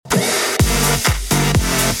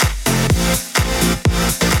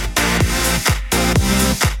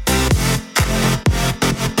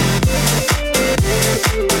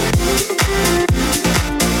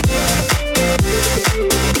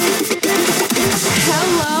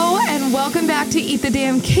Welcome back to Eat the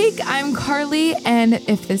Damn Cake. I'm Carly, and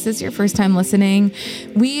if this is your first time listening,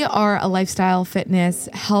 we are a lifestyle, fitness,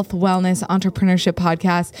 health, wellness, entrepreneurship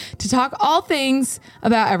podcast to talk all things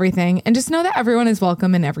about everything, and just know that everyone is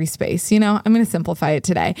welcome in every space. You know, I'm going to simplify it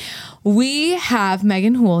today. We have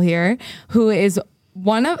Meghan Houle here, who is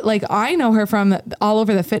one of, like, I know her from all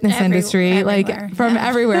over the fitness industry,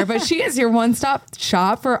 everywhere, but she is your one-stop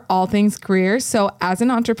shop for all things career. So as an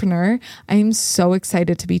entrepreneur, I am so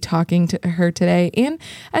excited to be talking to her today. And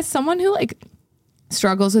as someone who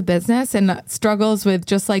struggles with business and struggles with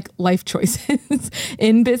just life choices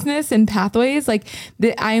in business and pathways, I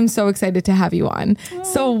am so excited to have you on.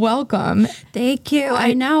 So welcome. Thank you.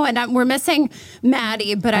 I know. And we're missing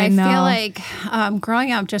Maddie, but I feel like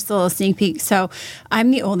growing up, just a little sneak peek. So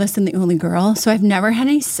I'm the oldest and the only girl. So I've never had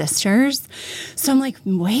any sisters. So I'm like,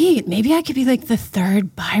 wait, maybe I could be the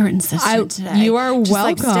third Byron sister today. You are just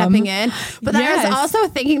welcome. Stepping in. But then I was also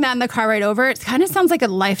thinking that in the car ride over, it kind of sounds like a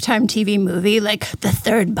Lifetime TV movie, the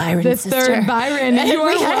third Byron sister. The third Byron. And you are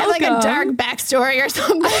we had welcome. a dark backstory or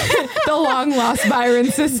something. The long lost Byron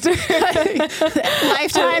sister.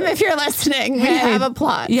 Lifetime, if you're listening, we have a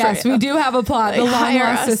plot. Yes, we do have a plot. The long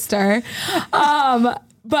lost sister.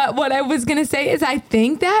 But what I was going to say is I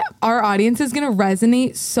think that our audience is going to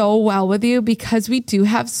resonate so well with you because we do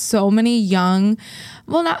have so many younger.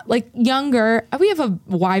 We have a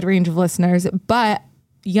wide range of listeners, but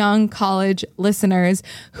young college listeners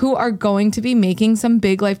who are going to be making some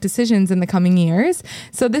big life decisions in the coming years.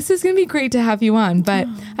 So this is going to be great to have you on. But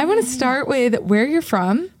I want to start with where you're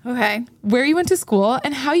from, where you went to school,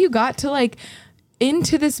 and how you got to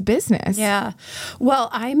into this business. Yeah. Well,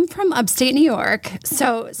 I'm from upstate New York.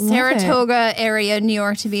 So Saratoga area, New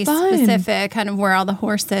York to be specific, kind of where all the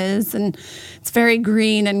horses, and it's very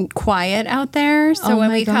green and quiet out there. So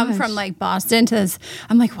when we come from Boston to this,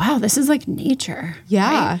 I'm like, wow, this is nature.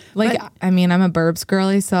 Yeah. Right? I'm a burbs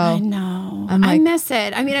girly, so I know. I miss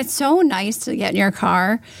it. It's so nice to get in your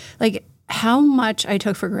car. How much I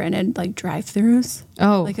took for granted, drive-thrus.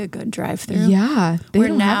 Oh. A good drive-thru. Yeah. They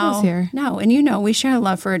don't have those here. No. And we share a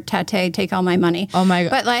love for Tate, take all my money. Oh my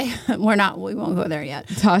God. But we won't go there yet.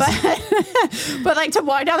 But to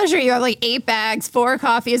walk down the street, you have 8 bags, 4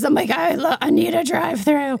 coffees. I'm like, I need a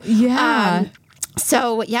drive-thru. Yeah.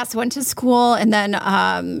 So went to school and then,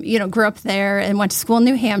 grew up there and went to school in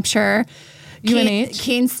New Hampshire. UNH?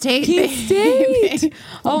 Keene State. Keene State.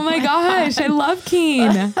 Oh my gosh. I love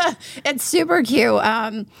Keene. It's super cute.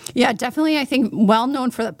 Definitely, I think, well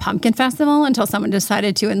known for the Pumpkin Festival until someone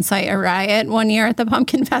decided to incite a riot one year at the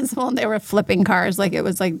Pumpkin Festival and they were flipping cars like it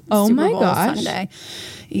was Super Bowl Sunday.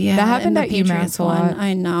 Yeah. That happened at UMass a lot.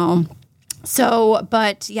 I know. So,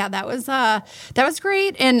 but that was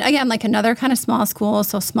great. And again, another kind of small school,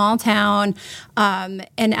 so small town. And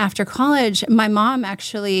after college, my mom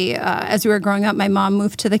actually, as we were growing up, my mom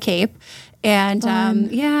moved to the Cape. And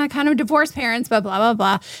kind of divorced parents, but blah, blah,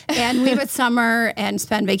 blah. And we would summer and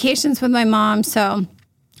spend vacations with my mom. So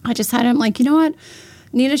I decided, I'm like, you know what?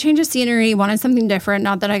 Need a change of scenery, wanted something different.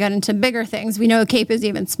 Not that I got into bigger things. We know Cape is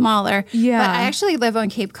even smaller. Yeah. But I actually lived on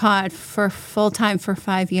Cape Cod for full-time for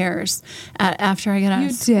 5 years after I got out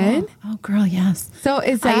of school. You did? Oh, girl, yes. So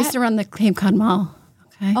I used to run the Cape Cod Mall.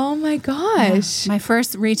 Okay. Oh, my gosh. Yeah. My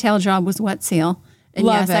first retail job was Wet Seal. And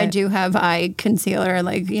Love it. I do have eye concealer,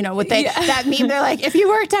 that meme, they're like, if you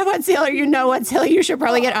worked at Wet Seal or Wet Seal, you should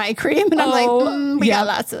probably get eye cream. And I'm like, we got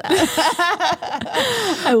lots of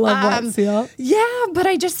that. I love Wet Seal. Yeah, but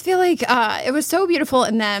I just feel like it was so beautiful.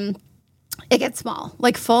 And then it gets small,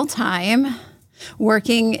 full time.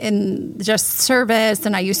 Working in just service,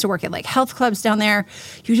 and I used to work at health clubs down there.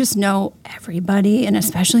 You just know everybody, and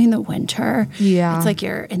especially in the winter. Yeah. It's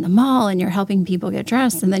you're in the mall and you're helping people get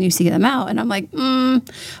dressed, and then you see them out, and I'm like, I'm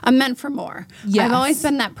meant for more. Yes. I've always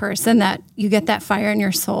been that person that you get that fire in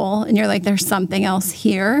your soul, and you're like, there's something else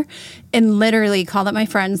here. And literally called up my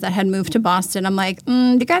friends that had moved to Boston. I'm like, do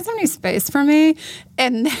you guys have any space for me?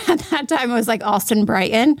 And at that time, it was Alston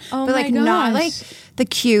Brighton. Oh, but my not gosh. the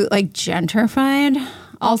cute, gentrified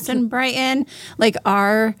Alston Brighton,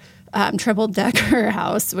 our triple decker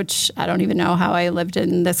house, which I don't even know how I lived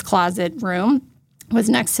in this closet room, was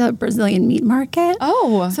next to a Brazilian meat market.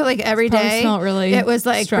 Oh. So every day smelled really it was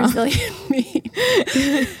strong. Brazilian meat.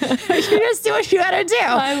 You just do what you gotta do.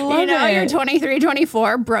 I love it. You're 23,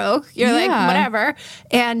 24, broke. You're whatever.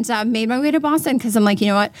 And made my way to Boston because I'm like, you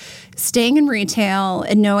know what? Staying in retail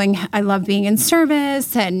and knowing I love being in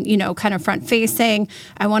service and, kind of front facing.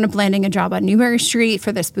 I wanted landing a job on Newbury Street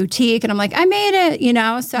for this boutique. And I'm like, I made it,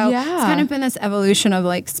 So it's kind of been this evolution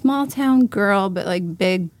of small town girl, but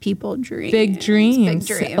big people dreams. Big dreams. Big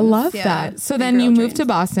dreams. I love that. So then you moved to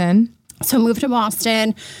Boston. So moved to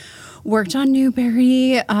Boston, worked on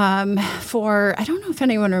Newberry for, I don't know if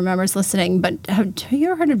anyone remembers listening, but have you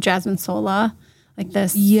ever heard of Jasmine Sola? Like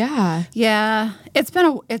this? Yeah. Yeah. It's been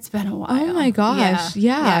a while. Oh my gosh.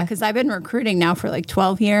 Yeah. Because I've been recruiting now for like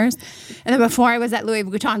 12 years. And then before I was at Louis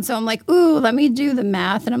Vuitton. So I'm like, ooh, let me do the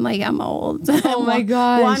math. And I'm like, I'm old. Oh my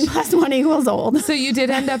gosh. 1 + 1 = old. So you did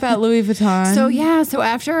end up at Louis Vuitton. So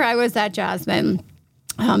after I was at Jasmine,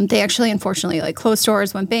 they actually, unfortunately, like closed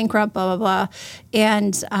stores, went bankrupt, blah, blah, blah.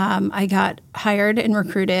 And I got hired and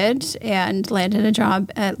recruited and landed a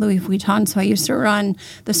job at Louis Vuitton. So I used to run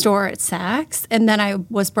the store at Saks. And then I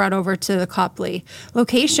was brought over to the Copley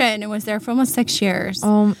location and was there for almost 6 years.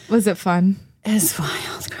 Was it fun? It's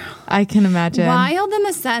wild, girl. I can imagine. Wild in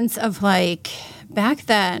the sense of like back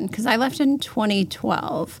then, because I left in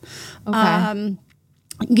 2012. Okay.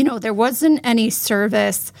 There wasn't any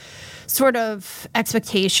service sort of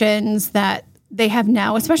expectations that they have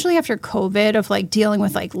now, especially after COVID, of like dealing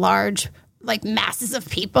with like large, like masses of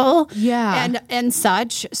people, and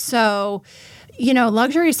such. So,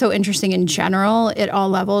 luxury is so interesting in general at all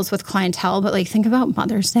levels with clientele. But like, think about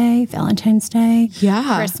Mother's Day, Valentine's Day,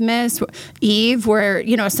 Christmas Eve, where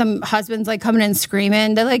some husbands like coming in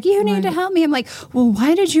screaming, they're like, "You need to help me." I'm like, "Well,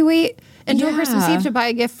 why did you wait until Christmas Eve to buy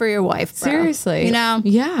a gift for your wife, bro?" Seriously.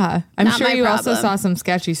 Yeah. I'm sure you also saw some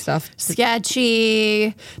sketchy stuff.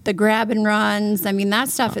 Sketchy, the grab and runs. I mean, that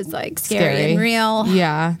stuff is like scary and real.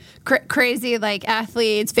 Yeah. Crazy, like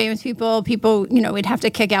athletes, famous people, we'd have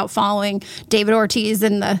to kick out following David Ortiz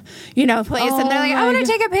in the, place. And they're like, "I want to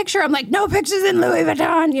take a picture." I'm like, "No pictures in Louis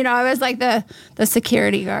Vuitton." I was like the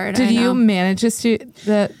security guard. Did you manage the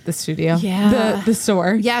studio? Yeah. The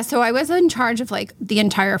store? Yeah. So I was in charge of like the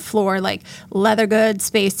entire floor, like leather goods,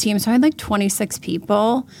 space team. So I had like 26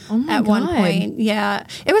 people at one point. Yeah.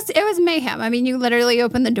 It was mayhem. I mean, you literally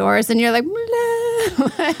open the doors and you're like,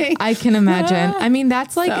 I can imagine. I mean,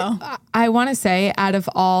 that's like, I want to say out of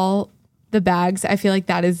all the bags, I feel like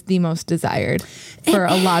that is the most desired for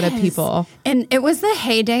a lot of people. And it was the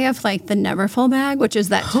heyday of like the Neverfull bag, which is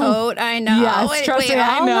that tote. I know. Yes, trust me,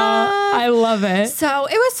 I know. I love it. So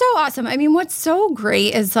it was so awesome. I mean, what's so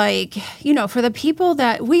great is like, for the people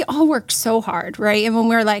that we all worked so hard, right? And when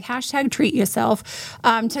we're like, #treat yourself,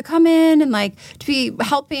 to come in and like to be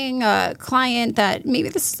helping a client that maybe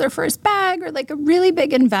this is their first bag or like a really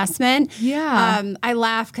big investment. Yeah. I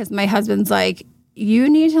laugh because my husband's like, you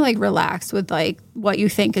need to like relax with like what you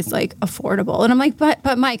think is like affordable. And I'm like,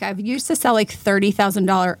 but Mike, I've used to sell like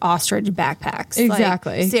 $30,000 ostrich backpacks.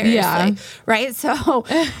 Exactly. Like, seriously. Yeah. Right. So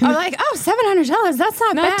I'm like, $700. That's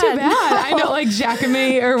not bad. Too bad. I know, like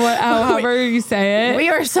Jacqueline or however you say it.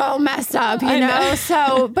 We were so messed up, you know?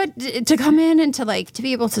 So, but to come in and to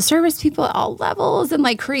be able to service people at all levels and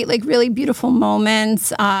like create like really beautiful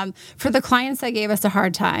moments for the clients that gave us a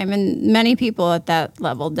hard time. And many people at that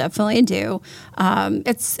level definitely do.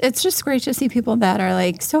 It's just great to see people that are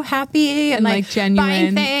like so happy and like genuine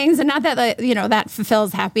buying things, and not that that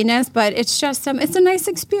fulfills happiness, but it's just it's a nice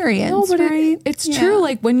experience. No, but right? It's true.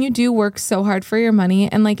 Like when you do work so hard for your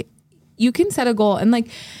money, and like you can set a goal, and like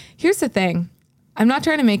here's the thing. I'm not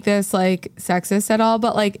trying to make this like sexist at all,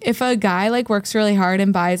 but like if a guy like works really hard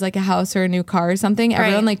and buys like a house or a new car or something,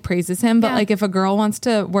 everyone like praises him. But like if a girl wants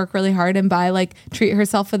to work really hard and treat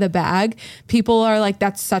herself with a bag, people are like,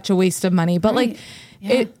 that's such a waste of money. But like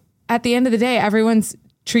it at the end of the day, everyone's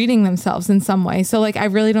treating themselves in some way. So like I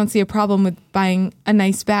really don't see a problem with buying a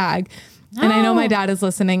nice bag. No. And I know my dad is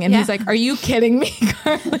listening, and he's like, "Are you kidding me,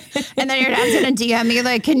 Carly?" And then your dad's gonna DM me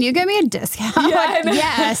like, "Can you give me a discount?" Yeah,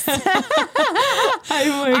 yes. Oh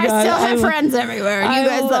my God. I still have friends everywhere. You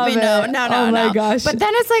guys let me know. No. Oh my gosh. But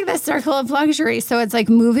then it's like the circle of luxury. So it's like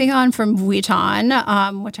moving on from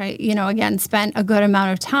Vuitton, which I, again, spent a good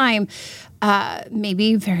amount of time.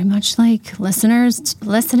 Maybe very much like listeners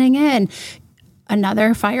listening in,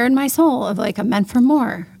 another fire in my soul of like, I'm meant for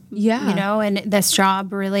more. Yeah. And this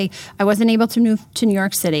job really, I wasn't able to move to New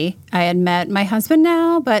York City. I had met my husband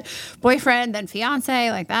now, but boyfriend, then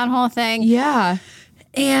fiance, like that whole thing. Yeah.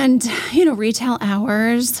 And, retail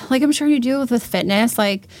hours, like I'm sure you do with fitness,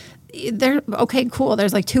 like they're okay, cool.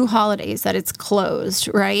 There's like 2 holidays that it's closed,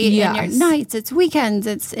 right? Yes. And your nights, it's weekends,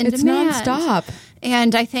 it's in demand. It's nonstop.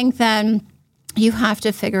 And I think then you have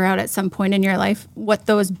to figure out at some point in your life what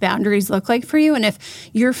those boundaries look like for you. And if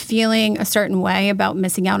you're feeling a certain way about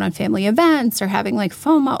missing out on family events or having like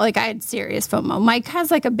FOMO, like I had serious FOMO. Mike has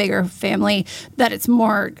like a bigger family that it's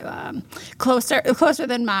more closer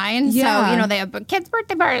than mine. Yeah. So, they have kids'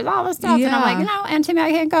 birthday parties, all this stuff. Yeah. And I'm like, no, Aunt Timmy,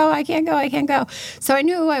 I can't go. So I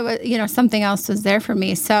knew I was, something else was there for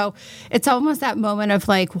me. So it's almost that moment of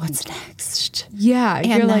like, what's next? Yeah. And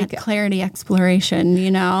you're like clarity exploration,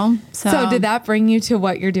 So did that that bring you to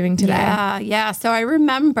what you're doing today? Yeah. So I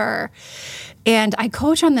remember, and I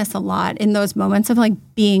coach on this a lot in those moments of like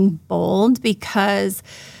being bold, because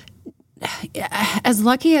as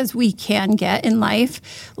lucky as we can get in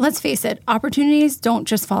life, let's face it, opportunities don't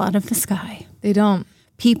just fall out of the sky. They don't.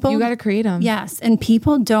 People, you got to create them. Yes. And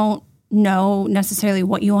people don't know necessarily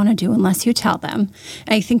what you want to do unless you tell them.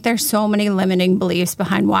 And I think there's so many limiting beliefs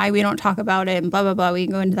behind why we don't talk about it and blah, blah, blah. We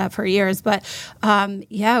can go into that for years. But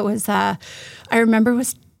it was, I remember it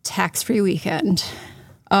was tax-free weekend.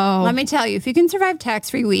 Oh, let me tell you, if you can survive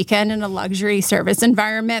tax-free weekend in a luxury service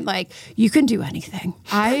environment, like you can do anything.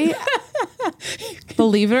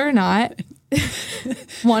 Believe it or not,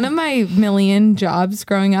 one of my million jobs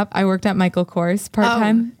growing up, I worked at Michael Kors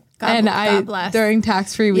part-time. God bless. During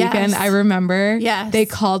tax-free weekend, I remember they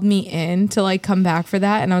called me in to like come back for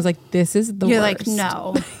that. And I was like, this is the worst. You're like,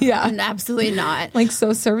 no. Absolutely not. Like,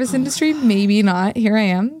 so service industry, maybe not. Here I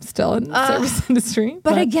am still in service industry.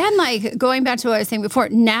 But again, like going back to what I was saying before,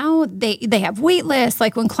 now they have wait lists.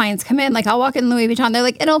 Like when clients come in, like I'll walk in Louis Vuitton, they're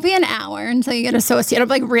like, it'll be an hour until you get associate. I'm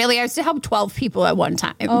like, really? I used to help 12 people at one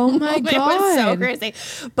time. Oh my God. It was so crazy.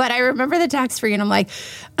 But I remember the tax-free and I'm like,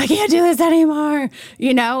 I can't do this anymore.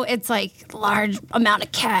 You know, it's like large amount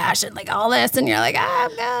of cash and like all this, and you're like, I'm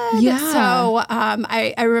good. Yeah. So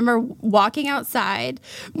I remember walking outside,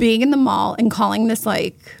 being in the mall, and calling this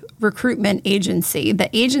like recruitment agency. The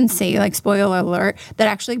agency, like spoiler alert, that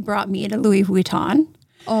actually brought me to Louis Vuitton.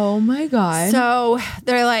 Oh my God. So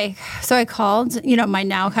they're like, so I called, my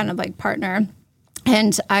now kind of like partner,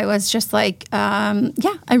 and I was just like, I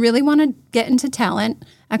really want to get into talent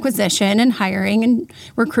acquisition and hiring and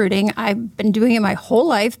recruiting. I've been doing it my whole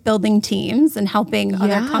life, building teams and helping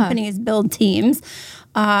other companies build teams.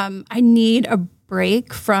 I need a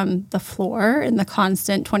break from the floor and the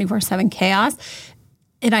constant 24/7 chaos.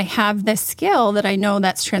 And I have this skill that I know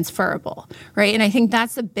that's transferable, right? And I think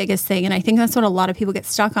that's the biggest thing. And I think that's what a lot of people get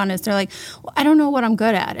stuck on is they're like, well, I don't know what I'm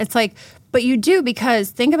good at. It's like, but you do,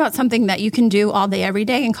 because think about something that you can do all day, every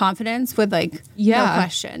day in confidence with like no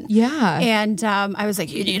question. Yeah. And I was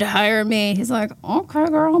like, you need to hire me. He's like, okay,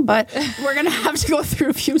 girl, but we're going to have to go through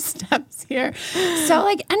a few steps here. So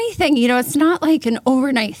like anything, it's not like an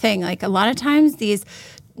overnight thing. Like a lot of times these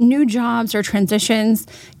new jobs or transitions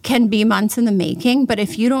can be months in the making, but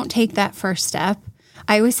if you don't take that first step,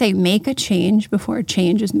 I always say make a change before a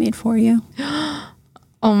change is made for you.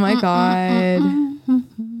 Oh my God.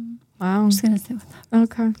 Wow. I'm just going to sit with that.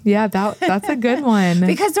 Okay. Yeah, that's a good one.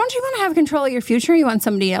 Because don't you want to have control of your future? You want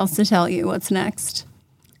somebody else to tell you what's next.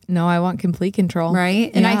 No, I want complete control. Right?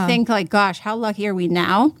 And I think like, gosh, how lucky are we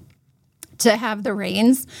now to have the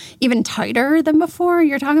reins even tighter than before?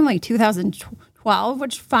 You're talking like 2012,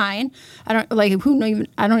 which fine. I don't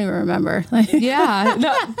even remember. No,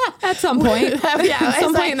 at some point. At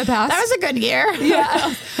some point in the past. That was a good year.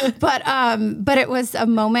 Yeah. But it was a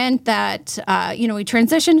moment that we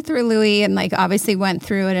transitioned through Louis and like obviously went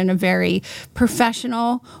through it in a very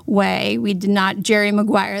professional way. We did not Jerry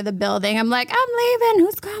Maguire the building. I'm like, I'm leaving.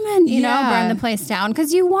 Who's coming? Burn the place down,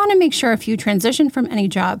 because you want to make sure if you transition from any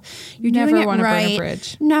job, you're never doing it want to right. burn a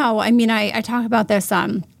bridge. No, I mean I talk about this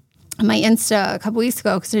on my Insta a couple weeks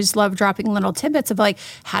ago, because I just love dropping little tidbits of like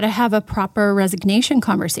how to have a proper resignation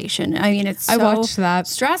conversation. I mean, I watched that.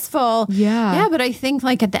 Stressful. Yeah. But I think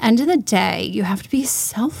like at the end of the day, you have to be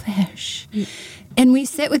selfish. And we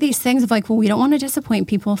sit with these things of like, well, we don't want to disappoint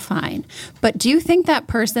people, fine. But do you think that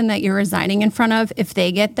person that you're resigning in front of, if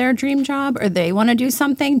they get their dream job or they want to do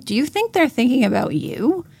something, do you think they're thinking about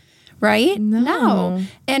you? Right? No.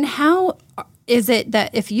 And how is it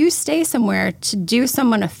that if you stay somewhere to do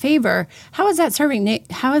someone a favor, how is that serving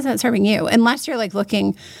you? Unless you're like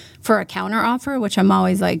looking for a counter offer, which I'm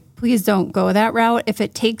always like, please don't go that route. If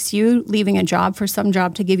it takes you leaving a job for some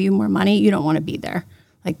job to give you more money, you don't want to be there.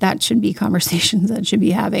 Like that should be conversations that should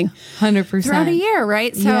be having 100% throughout a year,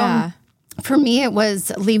 right? So for me, it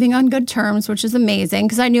was leaving on good terms, which is amazing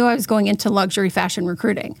because I knew I was going into luxury fashion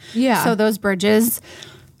recruiting. Yeah. So those bridges,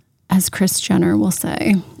 as Kris Jenner will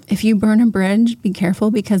say, if you burn a bridge, be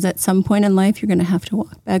careful, because at some point in life, you're going to have to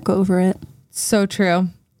walk back over it. So true.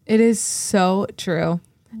 It is so true.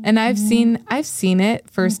 And I've seen it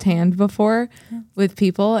firsthand before with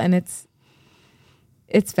people, and it's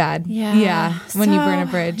bad. Yeah. When you burn a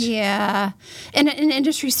bridge. Yeah. And in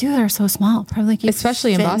industries too that are so small, probably like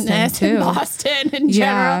especially in Boston too. In Boston in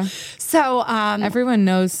general. So everyone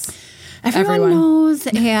knows. Everyone knows.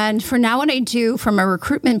 And for now, what I do from a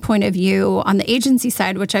recruitment point of view on the agency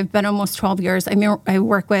side, which I've been almost 12 years, I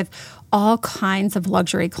work with all kinds of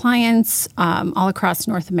luxury clients all across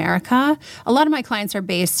North America. A lot of my clients are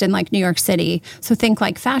based in like New York City. So think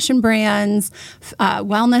like fashion brands,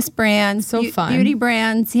 wellness brands, fun. Beauty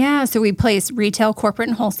brands. Yeah. So we place retail, corporate,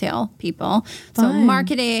 and wholesale people. So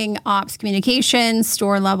marketing, ops, communications,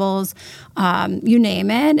 store levels, you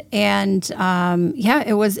name it. And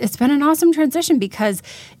it's been an awesome transition because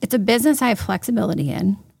it's a business I have flexibility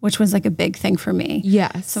in, which was like a big thing for me.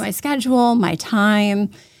 Yes. So my schedule, my time,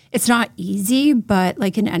 it's not easy, but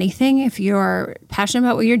like in anything, if you're passionate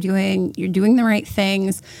about what you're doing the right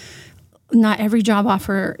things, not every job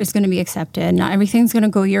offer is going to be accepted. Not everything's going to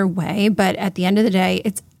go your way. But at the end of the day,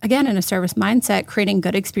 it's, again, in a service mindset, creating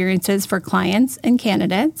good experiences for clients and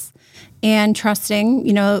candidates and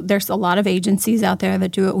trusting, there's a lot of agencies out there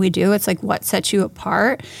that do what we do. It's like what sets you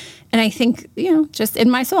apart. And I think, just in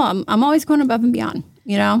my soul, I'm always going above and beyond,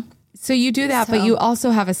 So you do that, but you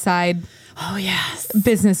also have a side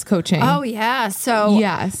business coaching. Oh, yeah. So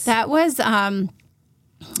yes. That was,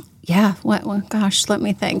 gosh, let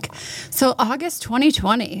me think. So August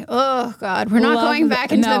 2020. Oh, God. We're not going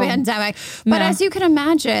back into the pandemic. But as you can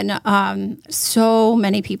imagine, so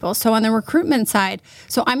many people. So on the recruitment side,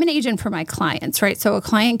 so I'm an agent for my clients, right? So a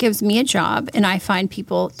client gives me a job and I find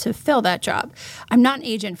people to fill that job. I'm not an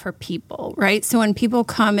agent for people, right? So when people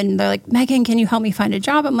come and they're like, Meghan, can you help me find a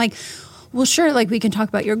job? I'm like, well, sure, like we can talk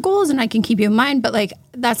about your goals and I can keep you in mind, but like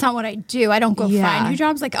that's not what I do. I don't go find you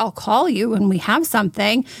jobs. Like I'll call you when we have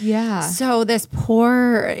something. Yeah. So this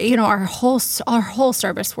poor, our whole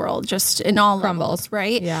service world just in all levels,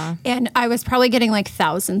 right? Yeah. And I was probably getting like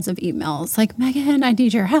thousands of emails like, Meghan, I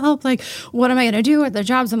need your help. Like, what am I going to do with the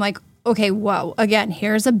jobs? I'm like, okay, whoa, again,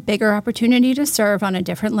 here's a bigger opportunity to serve on a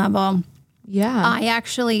different level. Yeah. I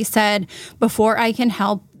actually said, before I can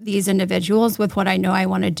help these individuals with what I know I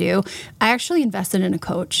want to do, I actually invested in a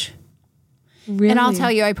coach. Really? And I'll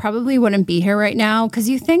tell you, I probably wouldn't be here right now because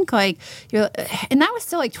you think like, and that was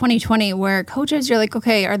still like 2020 where coaches, you're like,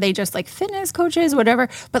 okay, are they just like fitness coaches, whatever?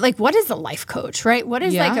 But like, what is a life coach, right? What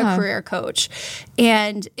is like a career coach?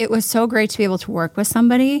 And it was so great to be able to work with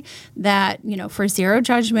somebody that, for zero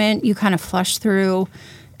judgment, you kind of flush through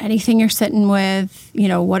anything you're sitting with,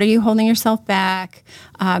 what are you holding yourself back,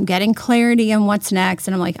 getting clarity on what's next.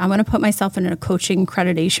 And I'm like, I'm going to put myself in a coaching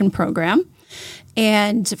accreditation program.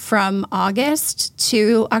 And from August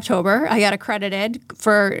to October, I got accredited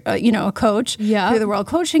for, a coach through the World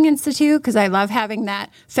Coaching Institute because I love having that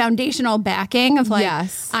foundational backing of like,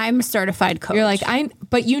 I'm a certified coach. You're like,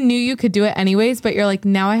 but you knew you could do it anyways, but you're like,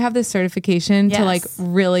 now I have this certification to like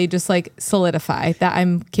really just like solidify that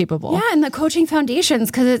I'm capable. Yeah, and the coaching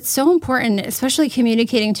foundations, because it's so important, especially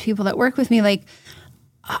communicating to people that work with me, like,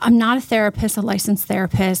 I'm not a therapist, a licensed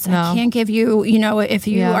therapist. No. I can't give you, if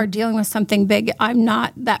you are dealing with something big, I'm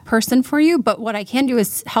not that person for you. But what I can do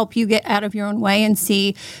is help you get out of your own way and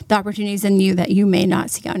see the opportunities in you that you may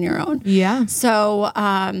not see on your own. Yeah. So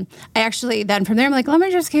I actually then from there, I'm like, let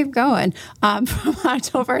me just keep going. From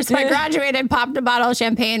October, so I graduated, popped a bottle of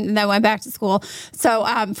champagne, and then went back to school. So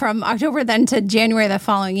from October then to January the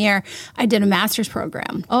following year, I did a master's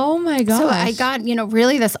program. Oh my gosh. So I got,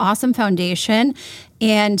 really this awesome foundation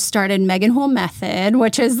and started Meghan Houle Method,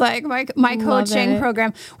 which is like my coaching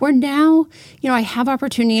program, where now, I have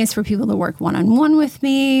opportunities for people to work one-on-one with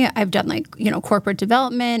me. I've done corporate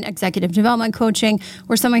development, executive development coaching,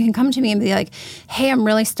 where someone can come to me and be like, hey, I'm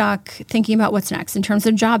really stuck thinking about what's next in terms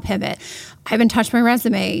of job pivot. I haven't touched my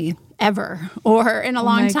resume ever or in a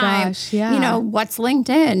long time. Gosh, yeah. What's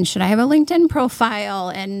LinkedIn? Should I have a LinkedIn profile?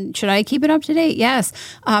 And should I keep it up to date? Yes.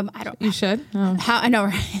 I don't. You should. Oh. I know,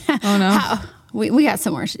 right? Oh, no. We got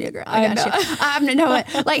some work to do, girl. I got you. No,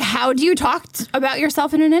 like, how do you talk about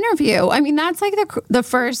yourself in an interview? I mean, that's like the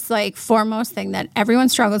first, foremost thing that everyone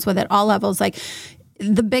struggles with at all levels. Like,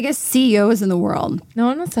 the biggest CEOs in the world. No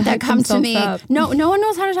one wants to that come to me. Up. No one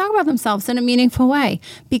knows how to talk about themselves in a meaningful way,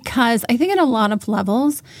 because I think at a lot of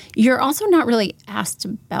levels, you're also not really asked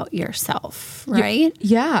about yourself, right?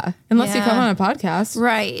 Unless you come on a podcast,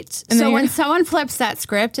 right? And so when someone flips that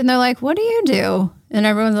script and they're like, "What do you do?" and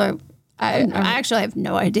everyone's like, I actually have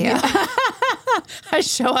no idea. I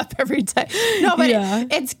show up every day. No, but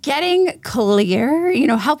it's getting clear,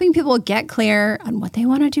 helping people get clear on what they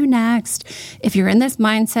want to do next. If you're in this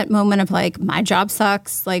mindset moment of like, my job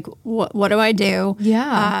sucks, like, what do I do?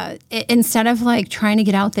 Yeah. Instead of like trying to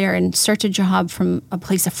get out there and search a job from a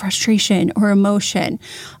place of frustration or emotion.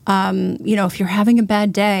 If you're having a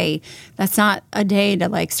bad day, that's not a day to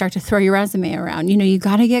like start to throw your resume around. You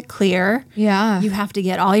got to get clear. Yeah. You have to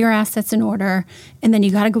get all your assets in order. And then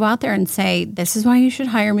you got to go out there and say, this is why you should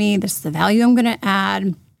hire me. This is the value I'm going to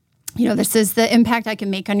add. this is the impact I can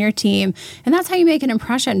make on your team. And that's how you make an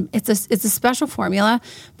impression. It's a special formula,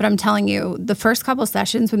 but I'm telling you, the first couple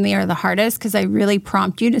sessions with me are the hardest because I really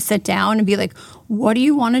prompt you to sit down and be like, what do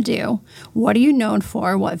you want to do? What are you known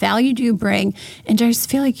for? What value do you bring? And I just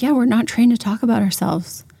feel like, we're not trained to talk about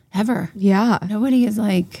ourselves ever. Yeah. Nobody is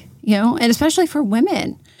like, and especially for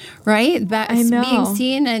women, right? That's being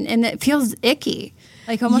seen and it feels icky.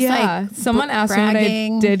 Like almost like someone asked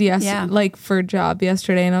bragging. me what I did yesterday, like for a job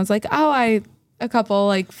yesterday, and I was like, a couple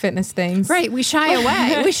like fitness things. Right, we shy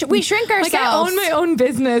away. We shrink ourselves. Like I own my own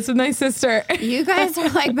business with my sister. You guys are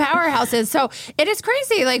like powerhouses. So it is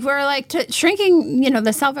crazy. Like we're like shrinking,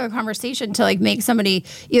 the self of a conversation to like make somebody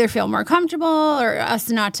either feel more comfortable or us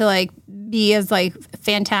not to like be as like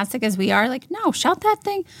fantastic as we are. Like, no, shout that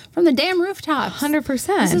thing from the damn rooftops. 100%.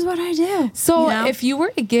 This is what I do. So if you were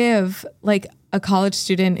to give like a college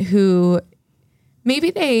student who maybe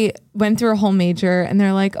they went through a whole major and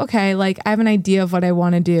they're like, okay, like I have an idea of what I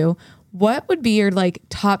want to do, what would be your like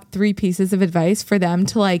top 3 pieces of advice for them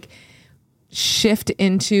to like shift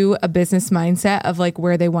into a business mindset of like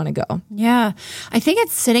where they want to go? Yeah. I think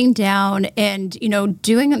it's sitting down and,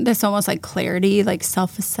 doing this almost like clarity, like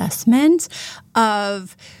self-assessment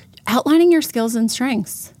of outlining your skills and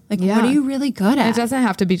strengths. Like, what are you really good at? It doesn't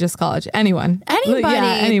have to be just college. Anybody.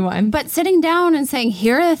 Anyone. But sitting down and saying,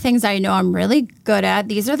 here are the things I know I'm really good at.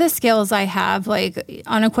 These are the skills I have, like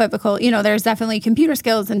unequivocal. There's definitely computer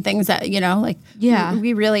skills and things that,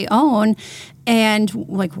 we really own. And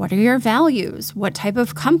like, what are your values? What type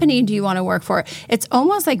of company do you want to work for? It's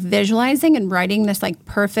almost like visualizing and writing this like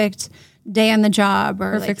perfect day on the job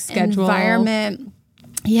or perfect like schedule. Environment.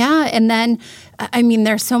 Yeah. And then,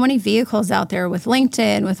 there's so many vehicles out there with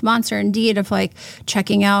LinkedIn, with Monster, Indeed, of like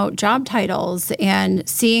checking out job titles and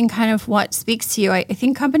seeing kind of what speaks to you. I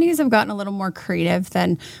think companies have gotten a little more creative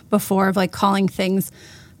than before of like calling things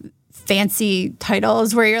fancy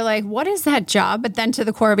titles where you're like, what is that job? But then to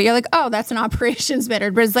the core of it, you're like, oh, that's an operations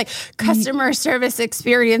manager. But it's like customer service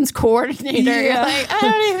experience coordinator. Yeah. You're like, I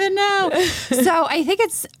don't even know. So I think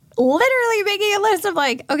it's literally making a list of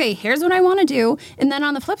like, okay, here's what I want to do. And then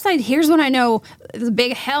on the flip side, here's what I know, the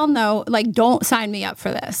big hell no, like don't sign me up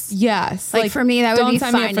for this. Yes. Like for me, that would be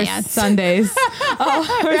don't sign me up for Sundays.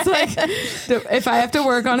 I was like, if I have to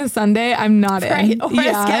work on a Sunday, I'm not in. Or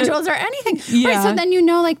schedules or anything. Yeah. Right. So then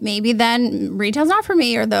like maybe then retail's not for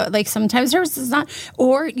me or like sometimes service is not.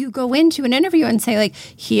 Or you go into an interview and say like,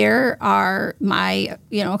 here are my,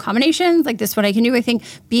 accommodations. Like this is what I can do. I think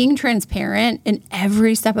being transparent in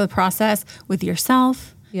every step of the process with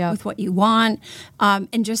yourself, with what you want,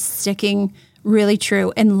 and just sticking really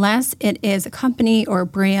true, unless it is a company or a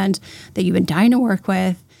brand that you've been dying to work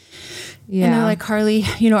with. Yeah. And they're like, Carly,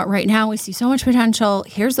 right now we see so much potential.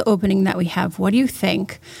 Here's the opening that we have. What do you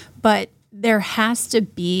think? But there has to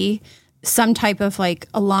be some type of like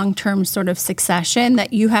a long-term sort of succession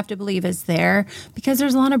that you have to believe is there, because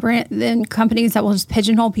there's a lot of brand and companies that will just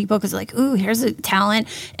pigeonhole people because like, ooh, here's a talent,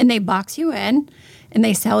 and they box you in and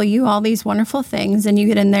they sell you all these wonderful things, and you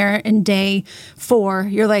get in there and day 4,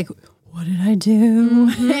 you're like, what did I do?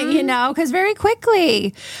 Mm-hmm. Because very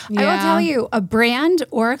quickly, I will tell you, a brand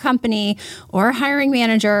or a company or a hiring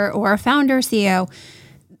manager or a founder, CEO,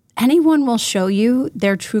 anyone will show you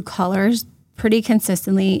their true colors pretty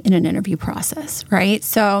consistently in an interview process, right?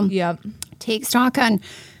 So take stock on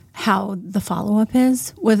how the follow-up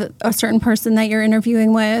is with a certain person that you're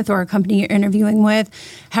interviewing with or a company you're interviewing with.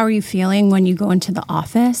 How are you feeling when you go into the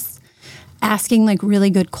office? Asking like really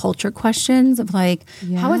good culture questions of like,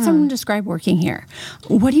 how would someone describe working here?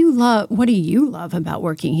 What do you love? What do you love about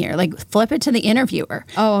working here? Like flip it to the interviewer.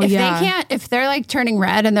 Oh, If they're like turning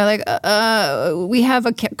red and they're like, we have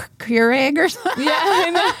a Keurig or something. Yeah, I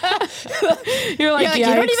know. You're like, you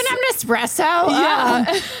don't even have an espresso?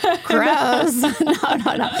 Yeah. Gross. No.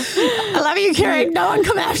 I love you, Keurig. No one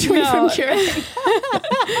come after me from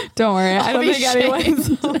Keurig. Don't worry. I don't think anyone's...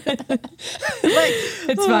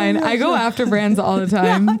 It's fine. I go after brands all the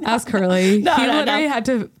time. Ask Curly. He literally had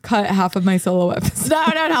to cut half of my solo episodes.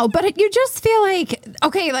 No. But you just feel like,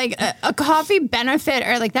 okay, like a coffee benefit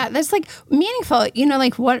or like that. That's like meaningful.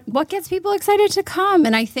 Like what gets people excited to come?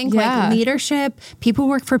 And I think like leadership, people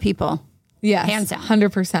work for people. Yes, hands down,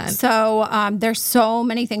 100%. So there's so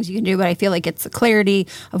many things you can do, but I feel like it's the clarity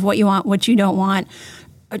of what you want, what you don't want.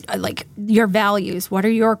 Like your values. What are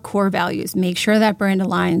your core values? Make sure that brand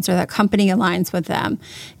aligns or that company aligns with them.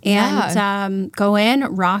 And go in,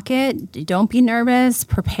 rock it. Don't be nervous.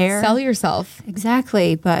 Prepare. Sell yourself.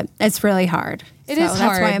 Exactly. But it's really hard. It is hard.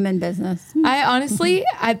 That's why I'm in business. I honestly,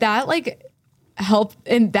 at that help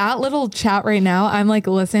in that little chat right now, I'm like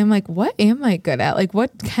listening. I'm like, what am I good at? Like,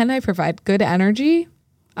 what can I provide? Good energy.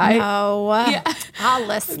 I'll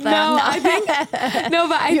list them. No, I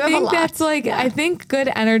think that's like, I think good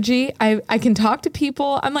energy. I can talk to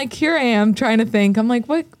people. I'm like, here I am trying to think. I'm like,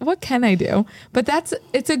 what can I do? But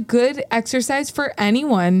it's a good exercise for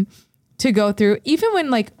anyone to go through, even when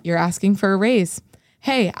like you're asking for a raise.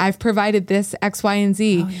 Hey, I've provided this X, Y, and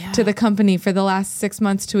Z to the company for the last 6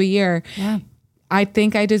 months to a year. Yeah. I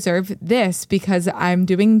think I deserve this because I'm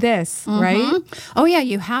doing this, right? Oh, yeah.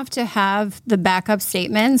 You have to have the backup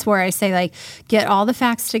statements where I say, like, get all the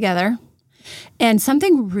facts together. And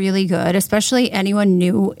something really good, especially anyone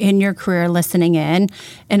new in your career listening in,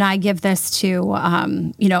 and I give this to,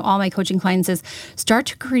 all my coaching clients, is start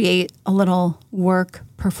to create a little work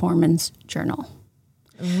performance journal.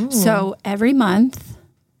 Ooh. So every month,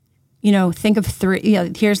 think of three,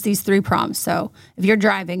 here's these 3 prompts. So if you're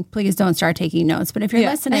driving, please don't start taking notes. But if you're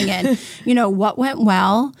listening in, what went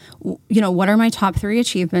well? What are my top 3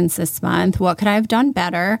 achievements this month? What could I have done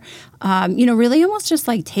better? Really almost just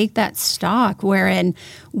like take that stock wherein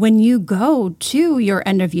when you go to your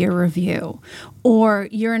end of year review, or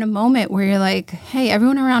you're in a moment where you're like, hey,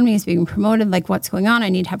 everyone around me is being promoted. Like, what's going on? I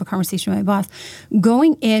need to have a conversation with my boss.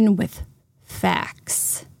 Going in with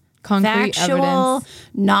facts. Concrete factual, evidence.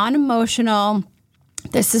 Non-emotional.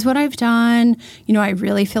 This is what I've done. I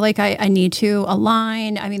really feel like I need to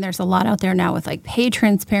align. I mean, there's a lot out there now with like pay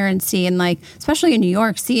transparency and like, especially in New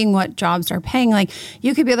York, seeing what jobs are paying. Like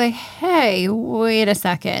you could be like, hey, wait a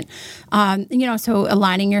second. So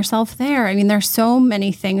aligning yourself there. I mean, there's so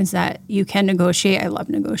many things that you can negotiate. I love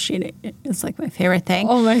negotiating. It's like my favorite thing.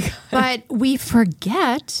 Oh my God. But we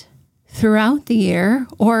forget throughout the year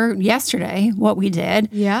or yesterday what we did.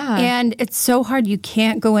 Yeah. And it's so hard. You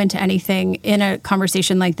can't go into anything in a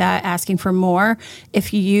conversation like that asking for more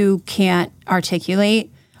if you can't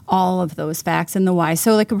articulate all of those facts and the why.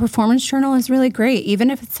 So like a performance journal is really great,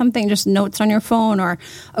 even if it's something just notes on your phone or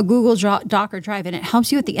a Google Doc or Drive, and it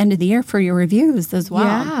helps you at the end of the year for your reviews as well.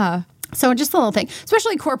 Yeah. So just a little thing,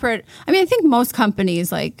 especially corporate. I mean, I think most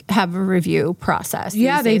companies like have a review process.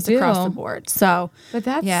 Yeah, they do across the board. So, but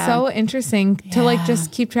that's so interesting to like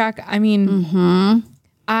just keep track. I mean,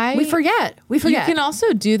 we forget. You can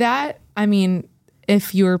also do that. I mean,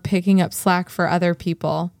 if you're picking up slack for other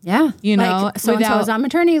people, like so and so was on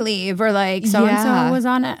maternity leave, or like so and so was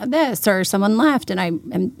on this, or someone left, and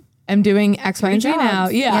I'm doing X, Y, and Z now.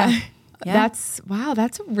 Yeah. Yeah.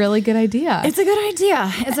 That's a really good idea. It's a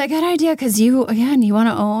good idea because you want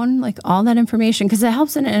to own like all that information because it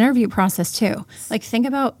helps in an interview process too. Like think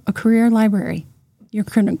about a career library you're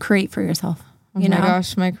going to create for yourself. Oh my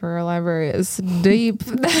gosh, my career library is deep.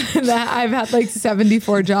 That I've had like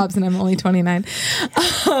 74 jobs and I'm only 29.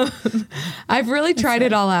 I've really tried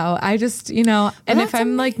it all out. I just, and if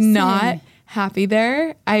I'm like not happy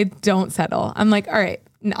there, I don't settle. I'm like, all right,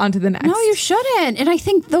 on to the next. No, you shouldn't. And I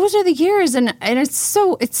think those are the years, and it's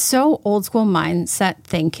so old school mindset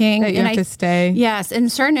thinking. That you have to stay. Yes, in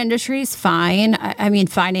certain industries, fine. I mean,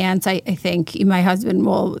 finance. I think my husband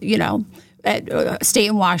will, stay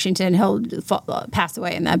in Washington. He'll pass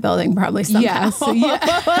away in that building probably somehow. Yes,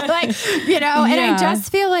 yeah. And I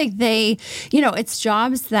just feel like they, it's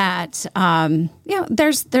jobs that,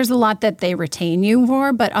 there's a lot that they retain you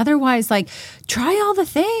for, but otherwise, like, try all the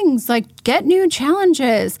things, like, get new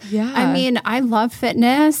challenges. Yeah. I mean, I love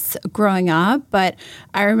fitness growing up, but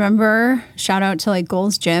I remember, shout out to like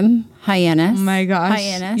Gold's Gym, Hyannis. Oh my gosh.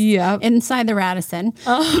 Hyannis. Yeah. Inside the Radisson.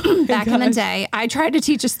 Oh back in the day. I tried to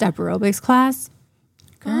teach a step aerobics class.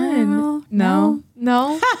 Girl, no,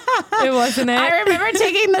 it wasn't it. I remember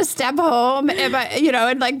taking the step home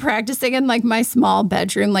and like practicing in like my small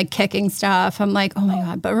bedroom, like kicking stuff. I'm like, oh my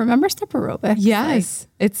God. But remember step aerobics? Yes.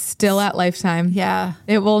 It's still at Lifetime. Yeah.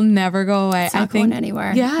 It will never go away. It's not going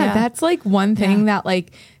anywhere. Yeah. That's like one thing that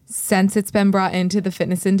like, since it's been brought into the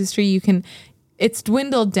fitness industry, it's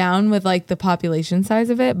dwindled down with like the population size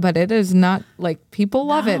of it, but it is not like people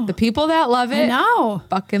love it. The people that love it,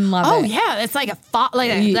 fucking love it. Oh yeah, it's like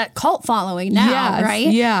that cult following now, right?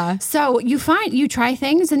 Yeah. So you try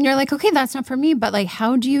things and you're like, okay, that's not for me. But like,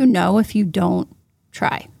 how do you know if you don't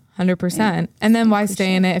try? 100%. And then why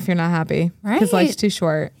stay in it if you're not happy? Right. Because life's too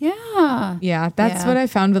short. Yeah. Yeah. That's what I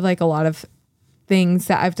found with like a lot of things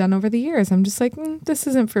that I've done over the years. I'm just like, this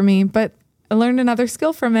isn't for me, but I learned another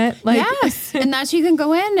skill from it. Like, yes. And that's you can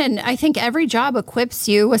go in. And I think every job equips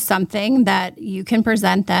you with something that you can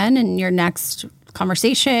present then in your next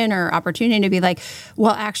conversation or opportunity to be like,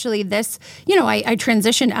 well, actually this, I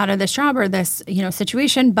transitioned out of this job or this,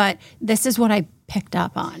 situation, but this is what I picked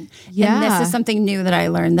up on. Yeah. And this is something new that I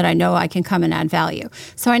learned that I know I can come and add value.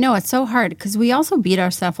 So I know it's so hard because we also beat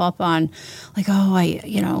ourselves up on like,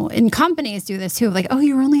 and companies do this too. Like, oh,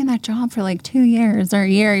 you were only in that job for like 2 years or a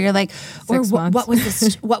year. You're like, or what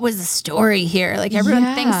was the story here? Like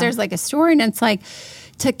everyone thinks there's like a story, and it's like,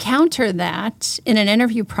 to counter that in an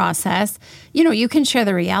interview process, you can share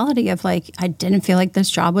the reality of like, I didn't feel like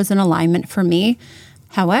this job was in alignment for me.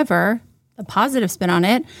 However, a positive spin on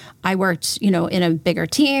it, I worked, in a bigger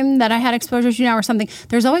team that I had exposure to now or something.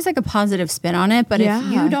 There's always like a positive spin on it. But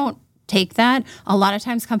if you don't take that, a lot of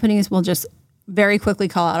times companies will just very quickly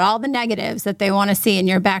call out all the negatives that they want to see in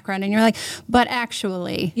your background. And you're like, but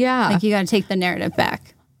actually, like you got to take the narrative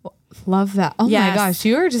back. Love that. Oh my gosh.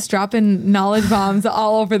 You are just dropping knowledge bombs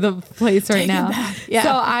all over the place right now. Yeah. So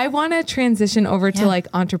I want to transition over to like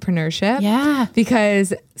entrepreneurship. Yeah.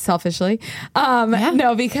 Because selfishly,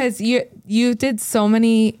 because you did so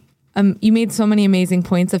many, you made so many amazing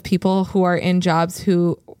points of people who are in jobs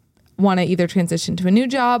who want to either transition to a new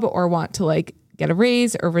job or want to like get a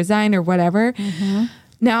raise or resign or whatever. Mm-hmm.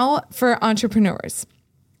 Now for entrepreneurs,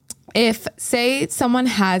 if say someone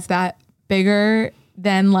has that bigger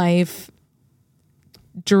than life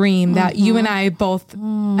dream that you and I both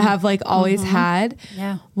have like always had.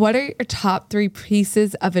 Yeah. What are your top 3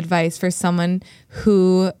 pieces of advice for someone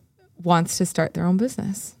who wants to start their own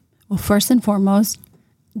business? Well, first and foremost,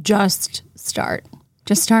 just start.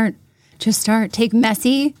 Just start. Take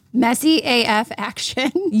messy AF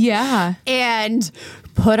action. Yeah. And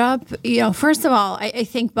put up, first of all, I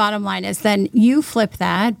think bottom line is then you flip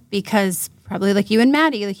that because probably like you and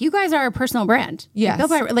Maddie, like you guys are a personal brand. Yes.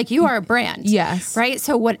 Like you are a brand. Yes. Right?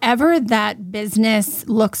 So whatever that business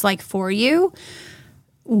looks like for you,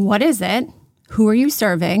 what is it? Who are you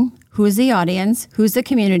serving? Who is the audience? Who's the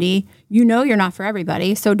community? You're not for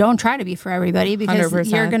everybody. So don't try to be for everybody because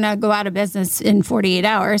 100%. You're going to go out of business in 48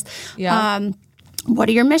 hours. Yeah. What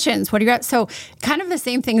are your missions? So kind of the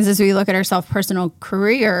same things as we look at our personal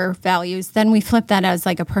career values, then we flip that as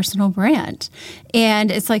like a personal brand.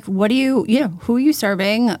 And it's like, what do who are you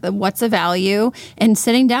serving? What's the value? And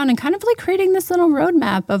sitting down and kind of like creating this little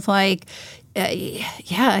roadmap of like,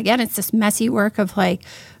 again, it's this messy work of like,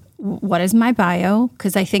 what is my bio?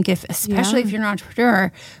 Because I think especially if you're an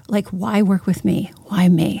entrepreneur, like why work with me? Why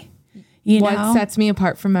me? What sets me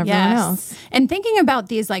apart from everyone else. And thinking about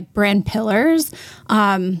these like brand pillars,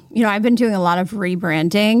 I've been doing a lot of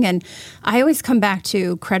rebranding and I always come back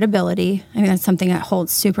to credibility. I mean, that's something that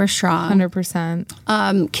holds super strong.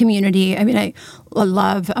 100%. Community. I mean,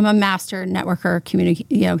 I'm a master networker, community,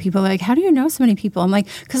 people are like, how do you know so many people? I'm like,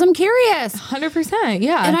 because I'm curious. 100%.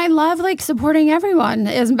 Yeah. And I love like supporting everyone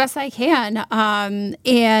as best I can.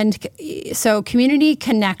 And so community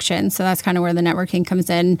connection. So that's kind of where the networking comes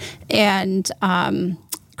in and,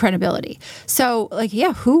 credibility. So like,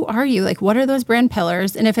 who are you? Like, what are those brand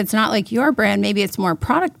pillars? And if it's not like your brand, maybe it's more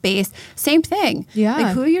product based, same thing. Yeah.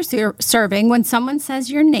 Like who you're serving. When someone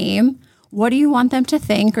says your name, what do you want them to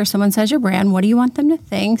think? Or someone says your brand, what do you want them to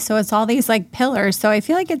think? So it's all these like pillars. So I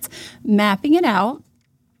feel like it's mapping it out.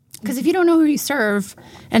 Because if you don't know who you serve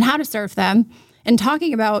and how to serve them and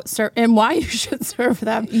talking about and why you should serve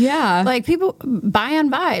them. Yeah. Like people buy on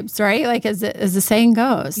vibes, right? Like as the saying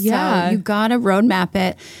goes. Yeah. So you got to roadmap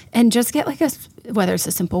it and just get like whether it's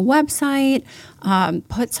a simple website,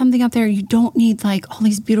 put something up there. You don't need like all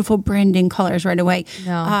these beautiful branding colors right away.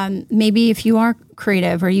 No. Maybe if you are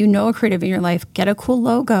creative or a creative in your life, get a cool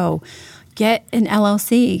logo, get an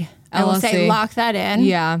LLC. I will say lock that in.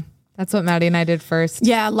 Yeah. That's what Maddie and I did first.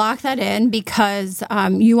 Yeah, lock that in because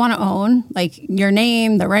you want to own like your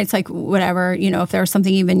name, the rights, like whatever, if there's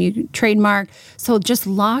something even you trademark. So just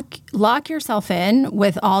lock yourself in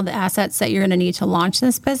with all the assets that you're going to need to launch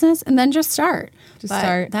this business and then just start.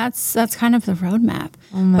 That's kind of the roadmap.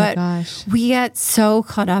 Oh my gosh. We get so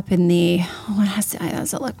caught up in it has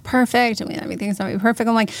to look perfect. I mean, everything's not be perfect.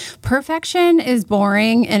 I'm like, perfection is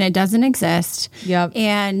boring and it doesn't exist. Yep.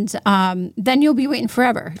 And then you'll be waiting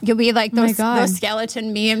forever. You'll be like those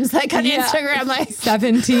skeleton memes like on Instagram, like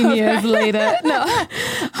 17 years later. No,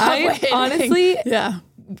 I honestly,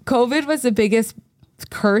 COVID was the biggest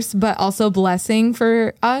curse, but also blessing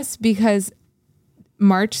for us because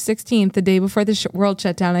March 16th, the day before the world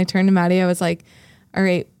shut down, I turned to Maddie. I was like, all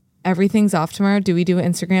right, everything's off tomorrow. Do we do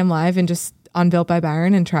Instagram live and just on Built by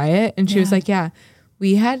Byron and try it? And she was like, yeah.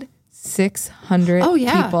 We had 600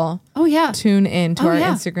 people tune in to our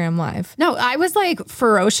Instagram live. No, I was like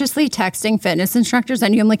ferociously texting fitness instructors. I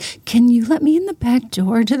knew I'm like, can you let me in the back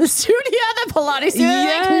door to the studio, the Pilates studio?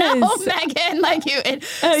 Yes. Like, no, Meghan, like you.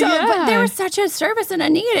 But there was such a service and a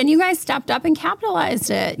need, and you guys stepped up and capitalized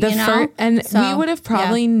it. We would have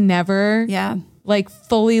probably never like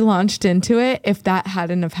fully launched into it if that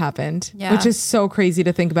hadn't have happened, which is so crazy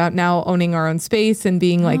to think about now, owning our own space and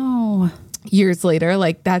being like years later,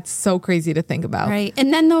 like that's so crazy to think about. Right.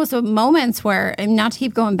 And then those moments where, and not to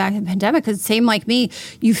keep going back to the pandemic, because same like me,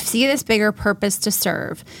 you see this bigger purpose to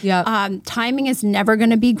serve. Yeah. Timing is never going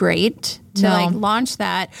to be great to like launch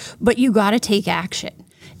that, but you got to take action.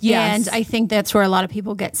 Yes. And I think that's where a lot of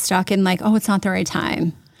people get stuck in like, oh, it's not the right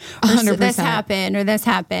time. Or 100%. this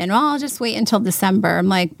happened. Well, I'll just wait until December. I'm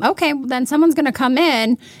like, okay, well, then someone's going to come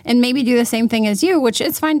in and maybe do the same thing as you, which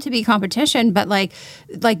it's fine to be competition, but like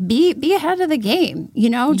be ahead of the game, you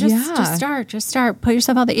know, just start, put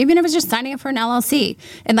yourself out there. Even if it's just signing up for an LLC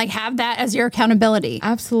and like have that as your accountability.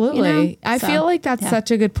 Absolutely. You know? I feel like that's such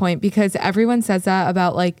a good point because everyone says that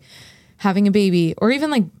about like having a baby or even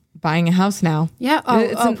like buying a house now. Yeah.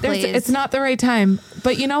 Please. It's not the right time.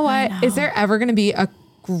 But you know what? Is there ever going to be a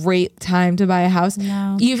great time to buy a house?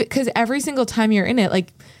 No. Because every single time you're in it,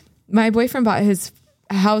 like my boyfriend bought his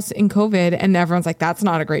house in COVID and everyone's like, that's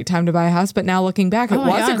not a great time to buy a house. But now looking back, it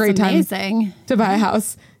was a great time to buy a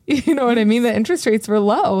house. You know what I mean? The interest rates were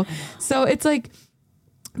low. So it's like,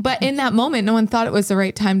 but in that moment, no one thought it was the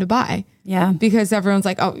right time to buy. Yeah. Because everyone's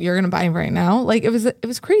like, oh, you're going to buy right now. Like it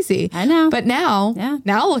was crazy. I know. But now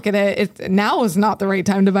look at it. Now is not the right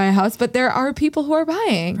time to buy a house, but there are people who are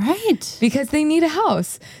buying. Right. Because they need a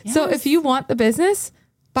house. Yes. So if you want the business,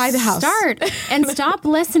 buy the house. Start and stop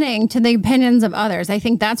listening to the opinions of others. I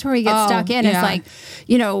think that's where we get stuck in. It's like,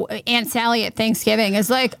 you know, Aunt Sally at Thanksgiving is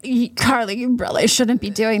like, Carly, you really shouldn't be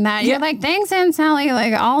doing that. You're like, thanks, Aunt Sally.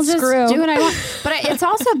 Like, I'll just do what I want. But it's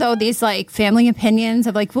also, though, these like family opinions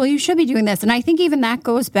of like, well, you should be doing this. And I think even that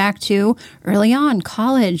goes back to early on,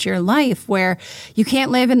 college, your life, where you can't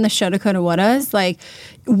live in the shoulda, coulda, wouldas. Like,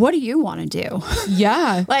 what do you want to do?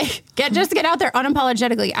 Yeah. Like, get out there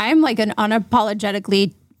unapologetically. I'm like an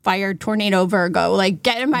unapologetically fire tornado Virgo, like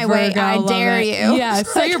get in my way. I dare you. Yeah.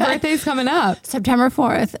 So your birthday's coming up. September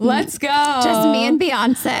 4th. Let's go. Just me and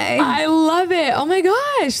Beyonce. I love it. Oh my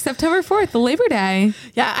gosh. September 4th, the Labor Day.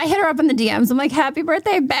 Yeah. I hit her up in the DMs. I'm like, happy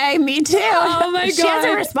birthday, bae. Me too. Oh my God. She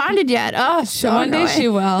hasn't responded yet. Oh, so one annoying. day she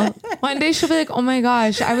will. One day she'll be like, oh my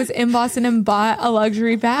gosh, I was in Boston and bought a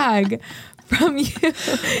luxury bag from you. Oh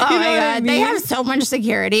my God. I mean? They have so much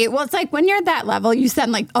security. Well, it's like when you're at that level, you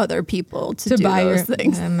send like other people to do buy those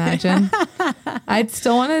things. Imagine. I'd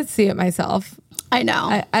still want to see it myself. I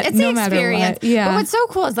know. It's no the experience. Yeah. But what's so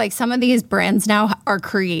cool is like some of these brands now are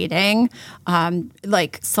creating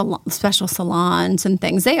like special salons and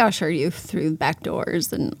things. They usher you through back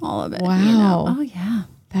doors and all of it. Wow. You know? Oh, yeah.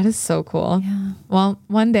 That is so cool. Yeah. Well,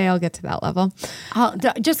 one day I'll get to that level.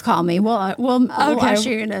 Just call me. We'll usher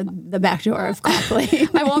you into the back door of Copley.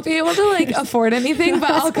 I won't be able to like afford anything, but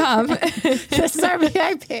I'll come. This is our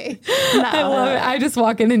VIP. I love it. I just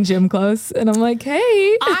walk in gym clothes and I'm like,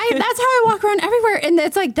 hey. That's how I walk around everywhere. And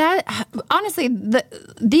it's like that. Honestly,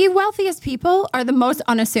 the wealthiest people are the most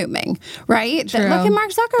unassuming, right? True. Look at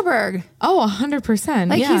Mark Zuckerberg. Oh, 100%.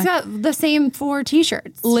 Like he's got the same 4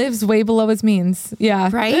 t-shirts. Lives way below his means. Yeah.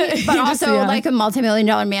 Right. But also like a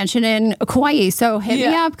multi-million-dollar mansion in Kauai. So hit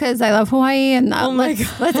me up because I love Hawaii and let's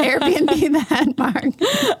Airbnb that, Mark.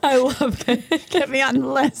 I love it. Get me on the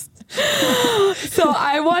list. So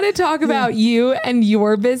I want to talk about you and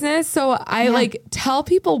your business. So I like tell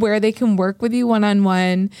people where they can work with you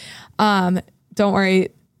one-on-one. Don't worry.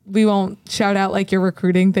 We won't shout out like your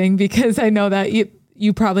recruiting thing because I know that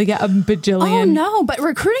you probably get a bajillion. Oh, no, but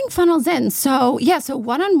recruiting funnels in. So, so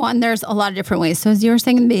one-on-one, there's a lot of different ways. So as you were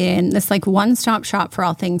saying in the beginning, this like one-stop shop for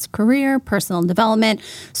all things career, personal development.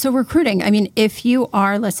 So recruiting, I mean, if you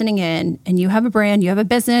are listening in and you have a brand, you have a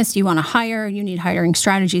business, you want to hire, you need hiring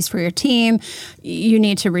strategies for your team, you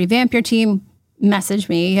need to revamp your team, message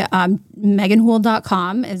me.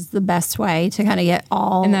 MeghanHoule.com is the best way to kind of get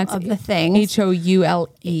all of the things. Houle.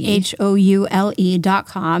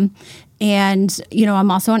 Houle.com. And, you know,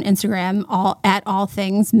 I'm also on Instagram, at all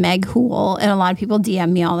things Meg Houle. And a lot of people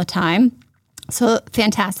DM me all the time. So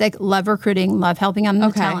fantastic. Love recruiting, love helping on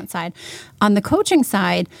the talent side. On the coaching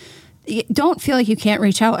side, don't feel like you can't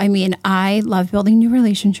reach out. I mean, I love building new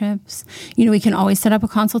relationships. You know, we can always set up a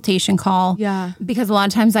consultation call. Yeah. Because a lot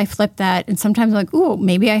of times I flip that and sometimes I'm like, ooh,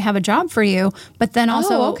 maybe I have a job for you. But then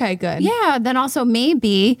also, okay, good. Yeah. Then also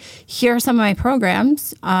maybe here are some of my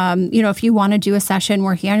programs. You know, if you want to do a session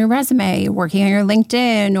working on your resume, working on your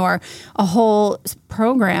LinkedIn or a whole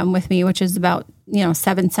program with me, which is about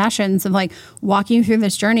 7 sessions of like walking you through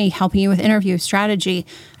this journey, helping you with interview strategy.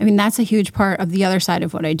 I mean, that's a huge part of the other side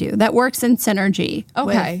of what I do. That works in synergy.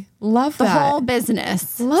 Okay. Love the that. whole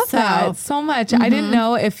business. Love that so much. I didn't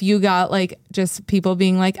know if you got like just people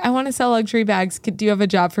being like, I want to sell luxury bags. Do you have a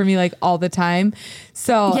job for me like all the time?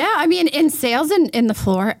 So yeah, I mean, in sales and in the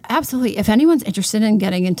floor, absolutely. If anyone's interested in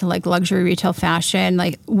getting into like luxury retail fashion,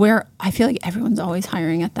 like I feel like everyone's always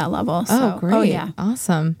hiring at that level. So, oh, great. Oh, yeah.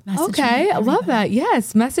 Awesome. Message okay. I love that.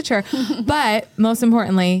 Yes. Message her. But most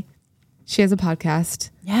importantly, she has a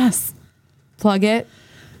podcast. Yes. Plug it.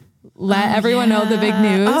 Let everyone know the big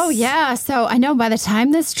news. Oh, yeah. So I know by the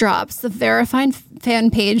time this drops, the verified fan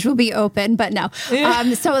page will be open, but no.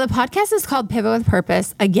 So the podcast is called Pivot with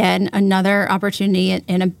Purpose. Again, another opportunity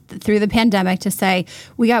through the pandemic to say,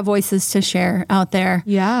 we got voices to share out there.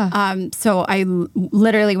 Yeah. So I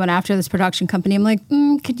literally went after this production company. I'm like,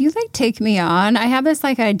 could you like take me on? I have this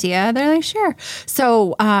like idea. They're like, sure.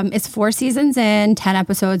 So it's 4 seasons in, 10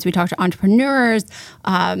 episodes. We talk to entrepreneurs,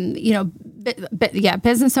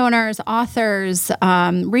 business owners, authors,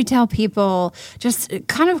 retail people, just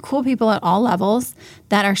kind of cool people at all levels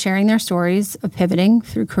that are sharing their stories of pivoting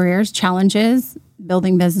through careers, challenges,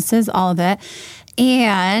 building businesses, all of it.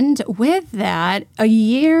 And with that, a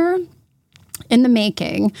year in the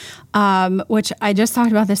making, which I just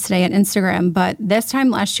talked about this today on Instagram, but this time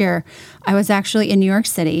last year, I was actually in New York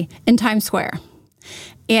City in Times Square.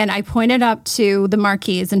 And I pointed up to the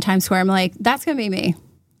marquees in Times Square. I'm like, that's going to be me.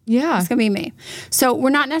 Yeah. It's going to be me. So we're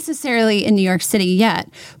not necessarily in New York City yet,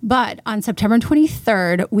 but on September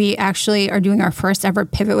 23rd, we actually are doing our first ever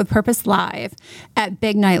Pivot with Purpose Live at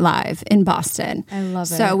Big Night Live in Boston. I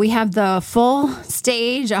love it. So we have the full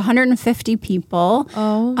stage, 150 people.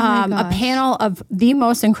 Oh my gosh. A panel of the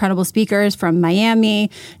most incredible speakers from Miami,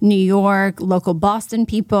 New York, local Boston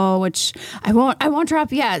people, which I won't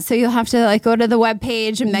drop yet. So you'll have to like go to the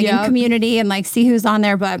webpage and Meghan community and like see who's on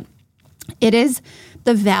there. But it is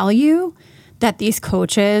the value that these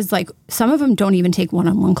coaches, like some of them don't even take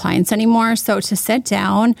one-on-one clients anymore. So to sit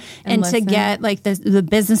down and to get like the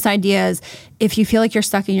business ideas, if you feel like you're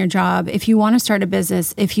stuck in your job, if you want to start a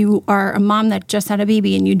business, if you are a mom that just had a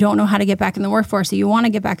baby and you don't know how to get back in the workforce, or you want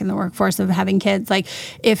to get back in the workforce of having kids, like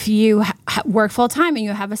if you work full time and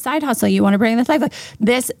you have a side hustle, you want to bring this life, like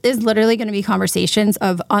this is literally going to be conversations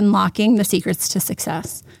of unlocking the secrets to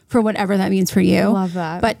success for whatever that means for you. I love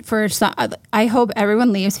that. But for some, I hope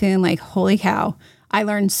everyone leaves feeling like, holy cow, I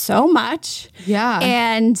learned so much. Yeah.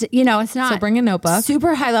 And, it's not So bring a notebook.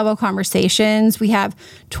 Super high level conversations. We have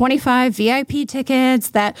 25 VIP tickets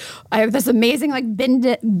that I have this amazing like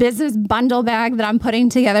business bundle bag that I'm putting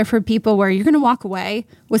together for people where you're going to walk away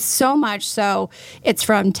with so much. So it's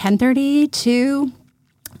from 10:30 to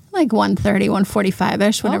like 1:30,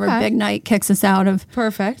 1:45-ish, whenever Big Night kicks us out of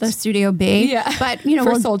the Studio B. Yeah. But, for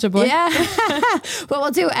Soulja Boy. Yeah. What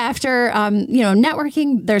we'll do after,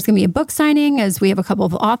 networking, there's going to be a book signing as we have a couple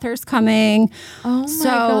of authors coming. Oh, my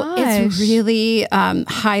So it's gosh. really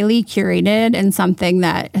highly curated and something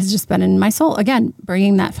that has just been in my soul. Again,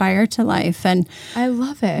 bringing that fire to life. And I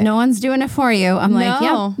love it. no one's doing it for you. I'm like, No.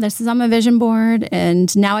 yeah, this is on my vision board.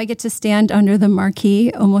 And now I get to stand under the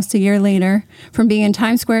marquee almost a year later from being in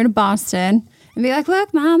Times Square to Boston and be like,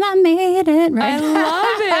 look, Mom, I made it. Right? I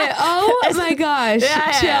love it. Oh my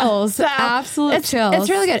gosh. Chills. So Absolute chills. It's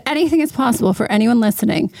really good. Anything is possible for anyone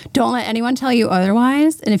listening. Don't let anyone tell you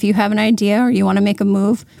otherwise. And if you have an idea or you want to make a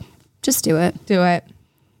move, just do it. Do it.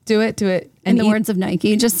 Do it. Do it. In the words of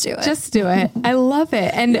Nike, just do it. Just do it. I love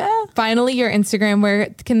it. And finally, your Instagram, where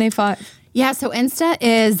can they find? Yeah, so Insta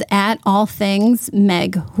is at all things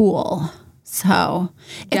Meg Houle. So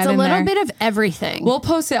it's a little bit of everything. We'll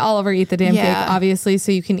post it all over Eat the Damn Cake, obviously,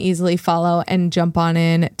 so you can easily follow and jump on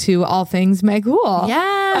in to all things Meg Houle.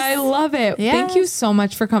 Yes. I love it. Yes. Thank you so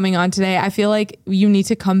much for coming on today. I feel like you need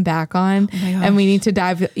to come back on and we need to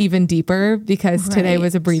dive even deeper because today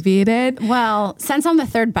was abbreviated. Well, since I'm the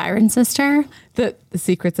third Byron sister, the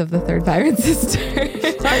secrets of the third Byron sister.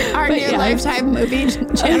 our new Lifetime movie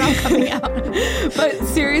channel coming out. But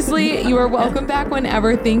seriously, you are welcome back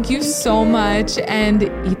whenever. Thank you so much. And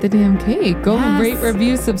eat the damn cake. Go rate,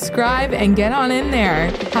 review, subscribe, and get on in there.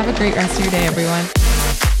 Have a great rest of your day, everyone.